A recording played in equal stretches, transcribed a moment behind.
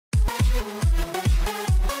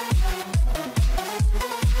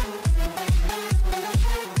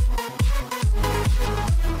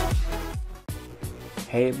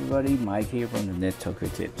Hey everybody, Mike here from the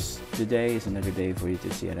NetTalker Tips. Today is another day for you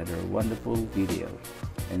to see another wonderful video.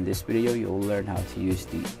 In this video, you'll learn how to use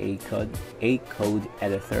the Acode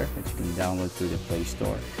editor that you can download through the Play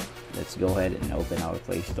Store. Let's go ahead and open our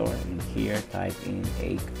Play Store, and here type in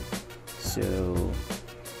Acode. So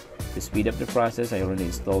to speed up the process, I already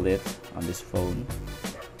installed it on this phone.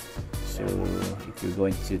 So if you're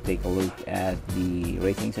going to take a look at the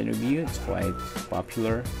ratings and review, it's quite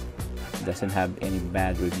popular. Doesn't have any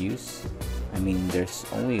bad reviews. I mean, there's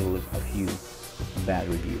only a few bad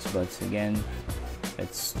reviews, but again,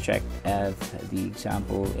 let's check at the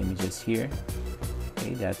example images here.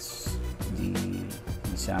 Okay, that's the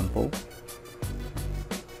example.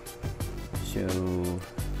 So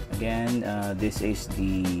again, this is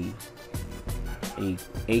the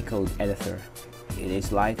Acode editor. It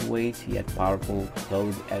is lightweight yet powerful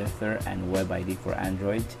code editor and web ID for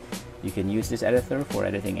Android. You can use this editor for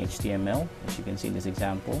editing HTML, as you can see in this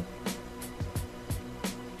example,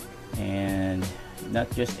 and not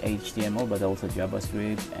just HTML but also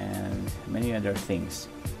JavaScript and many other things.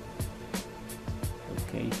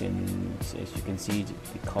 Okay, as you can see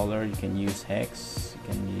the color, you can use hex, you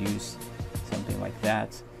can use something like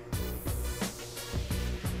that.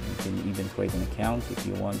 You can even create an account if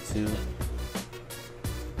you want to.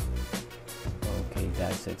 Okay,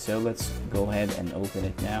 that's it. So let's go ahead and open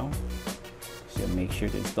it now. So make sure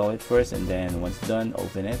to install it first, and then once done,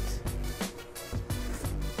 open it.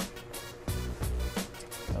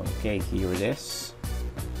 Okay, here it is.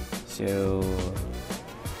 So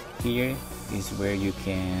here is where you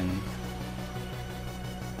can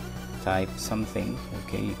type something.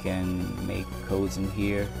 Okay, you can make codes in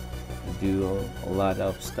here, do a lot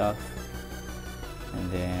of stuff,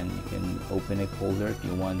 and then you can open a folder if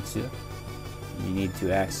you want to. You need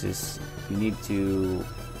to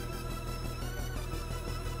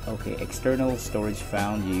okay, external storage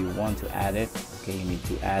found, you want to add it. Okay, you need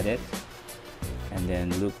to add it, and then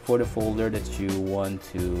look for the folder that you want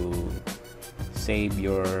to save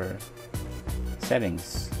your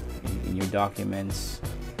settings in your documents,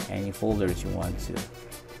 any folder that you want to.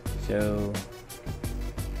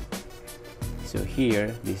 So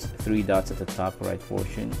here, these three dots at the top right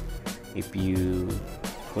portion, if you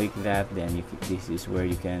click that, then this is where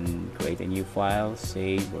you can create a new file,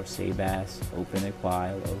 save or save as, open a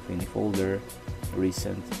file, open a folder,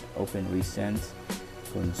 recent, open recent,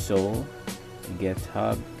 console,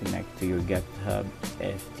 GitHub, connect to your GitHub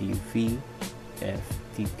FTP,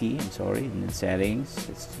 I'm sorry, and then settings.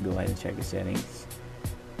 Let's go ahead and check the settings.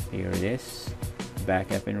 Here it is,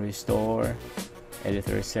 backup and restore,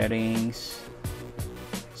 editor settings.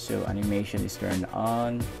 So animation is turned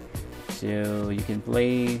on. So you can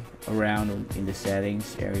play around in the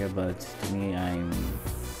settings area, but to me, I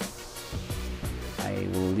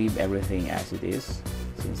will leave everything as it is,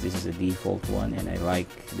 since this is a default one and I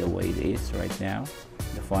like the way it is right now.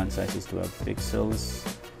 The font size is 12 pixels.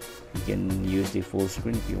 You can use the full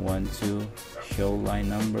screen if you want to, show line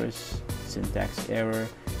numbers, syntax error.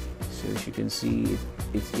 So as you can see,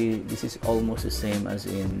 this is almost the same as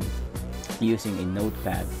in using a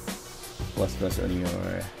Notepad++ on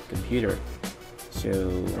your computer.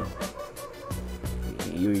 So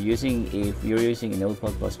if you're using a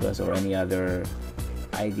Notepad++ or any other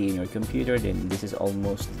IDE in your computer, then this is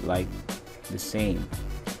almost like the same.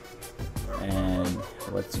 And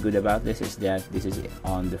what's good about this is that this is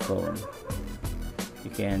on the phone. You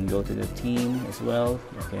can go to the theme as well.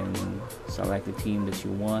 You can select the theme that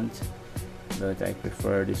you want, but I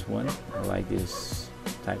prefer this one. I like this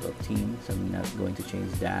type of theme, so I'm not going to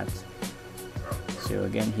change that. So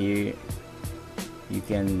again, here you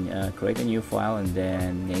can create a new file and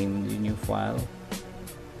then name the new file.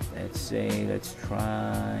 Let's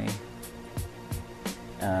try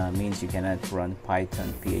means you cannot run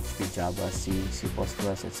Python, PHP, Java, C, C++,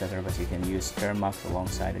 etc., but you can use Termux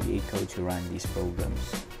alongside the Acode to run these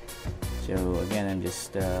programs. So again, I'm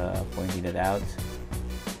just pointing that out.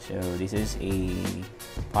 So this is a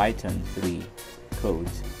Python 3 code.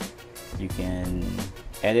 You can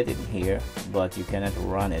edit it here, but you cannot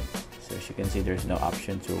run it. So as you can see, there's no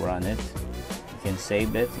option to run it. You can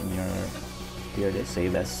save it in your, here it is,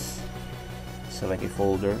 save as, select a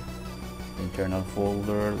folder, internal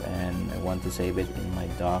folder, and I want to save it in my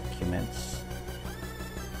documents,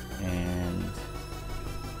 and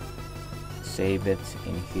save it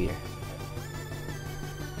in here,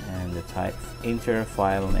 and the type, enter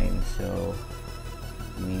file name. So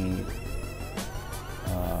me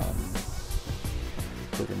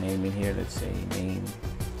put a name in here. Let's say name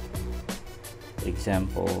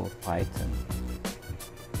example Python.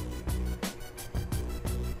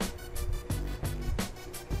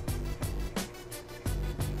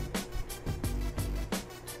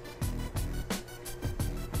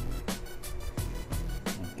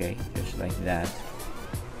 Okay, just like that.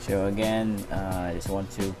 So again, I just want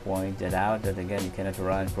to point that out, that again, you cannot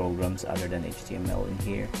run programs other than HTML in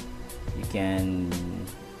here. You can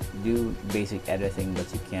do basic editing,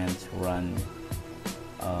 but you can't run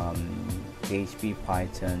PHP,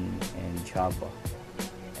 Python, and Java,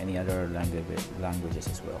 any other languages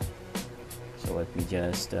as well. So let me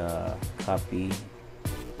just copy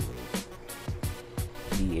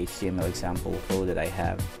the HTML example code that I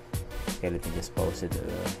have. Okay, let me just post it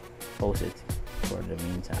for the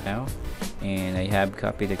meantime now. And I have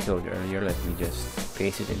copied the code earlier. Let me just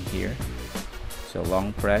paste it in here. So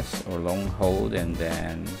long press or long hold and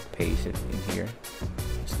then paste it in here,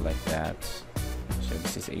 just like that. So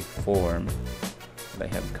this is a form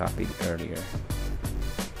that I have copied earlier.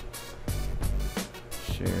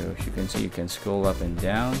 So as you can see, you can scroll up and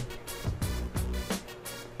down.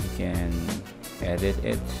 You can edit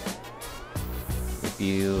it. If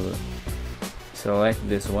you select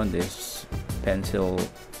this one, this pencil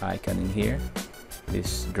icon in here,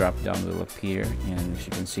 this drop down will appear, and as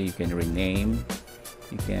you can see, you can rename,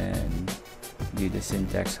 you can do the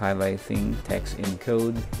syntax highlighting, text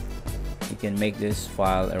encode, you can make this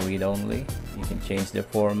file a read-only, you can change the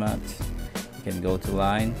format, you can go to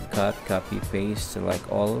line, cut, copy, paste, select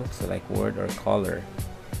all, select word or color.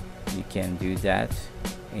 You can do that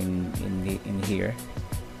in here.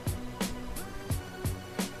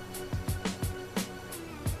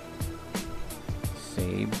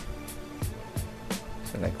 Save,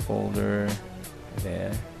 select folder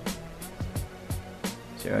there.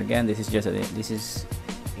 So again, this is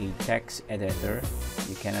a text editor.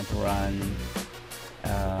 You cannot run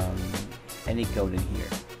any code in here.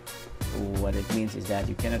 What it means is that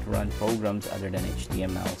you cannot run programs other than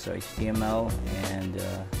HTML. So HTML and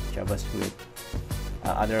JavaScript,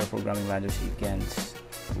 other programming languages, you can't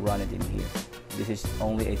run it in here. This is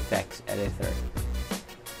only a text editor,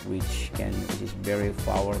 which is very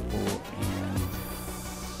powerful, and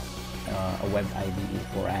a web IDE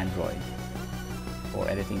for Android for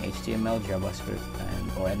editing HTML,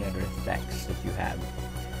 JavaScript, or any other text that you have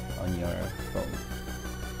on your phone.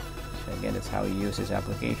 So again, that's how you use this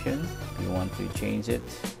application. If you want to change it,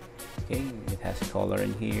 okay, it has a color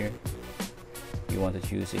in here. If you want to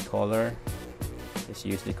choose a color, just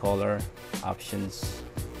use the color options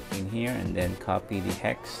in here and then copy the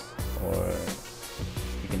hex, or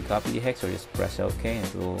you can copy the hex or just press OK and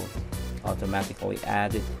it will automatically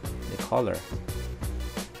add the color.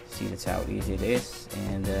 See, that's how easy it is.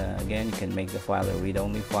 And again, you can make the file a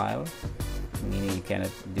read-only file, meaning you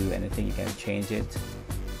cannot do anything, you can change it.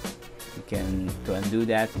 You can, to undo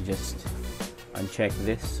that, you just uncheck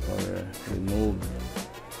this or remove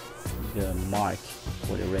the mark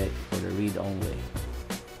for the read only.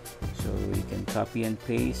 So you can copy and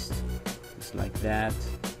paste just like that.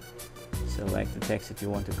 Select the text that you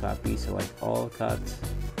want to copy, select all, cut.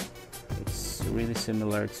 It's really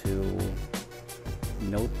similar to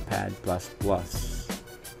Notepad++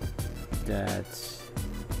 that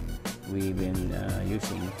we've been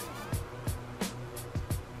using.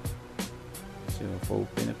 So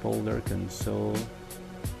open a folder, console.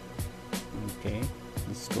 Okay,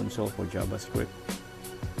 this is console for JavaScript.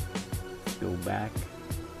 Let's go back.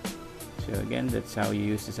 So again, that's how you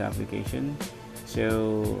use this application.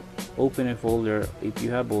 So open a folder. If you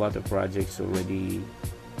have a lot of projects already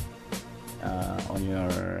on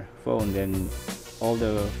your phone, then all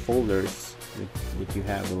the folders that you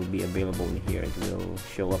have will be available in here. It will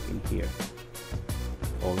show up in here.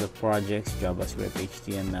 All the projects, JavaScript,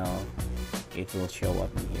 HTML, it will show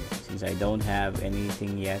up in here. Since I don't have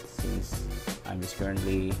anything yet, since I'm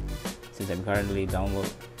currently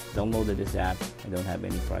downloaded this app, I don't have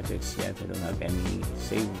any projects yet. I don't have any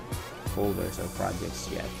saved folders or projects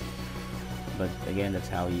yet. But again, that's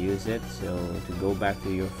how you use it. So to go back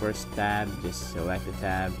to your first tab, just select the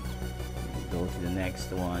tab, go to the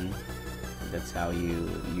next one. That's how you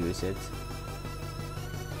use it.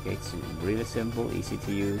 Okay, it's really simple, easy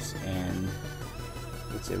to use, and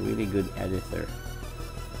it's a really good editor.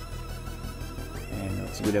 And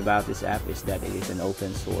what's good about this app is that it is an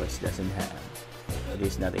open source. It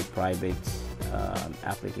is not a private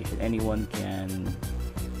application. Anyone can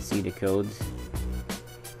see the code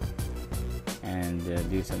and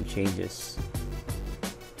do some changes.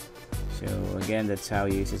 So again, that's how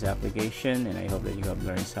you use this application, and I hope that you have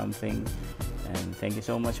learned something. And thank you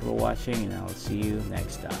so much for watching, and I'll see you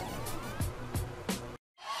next time.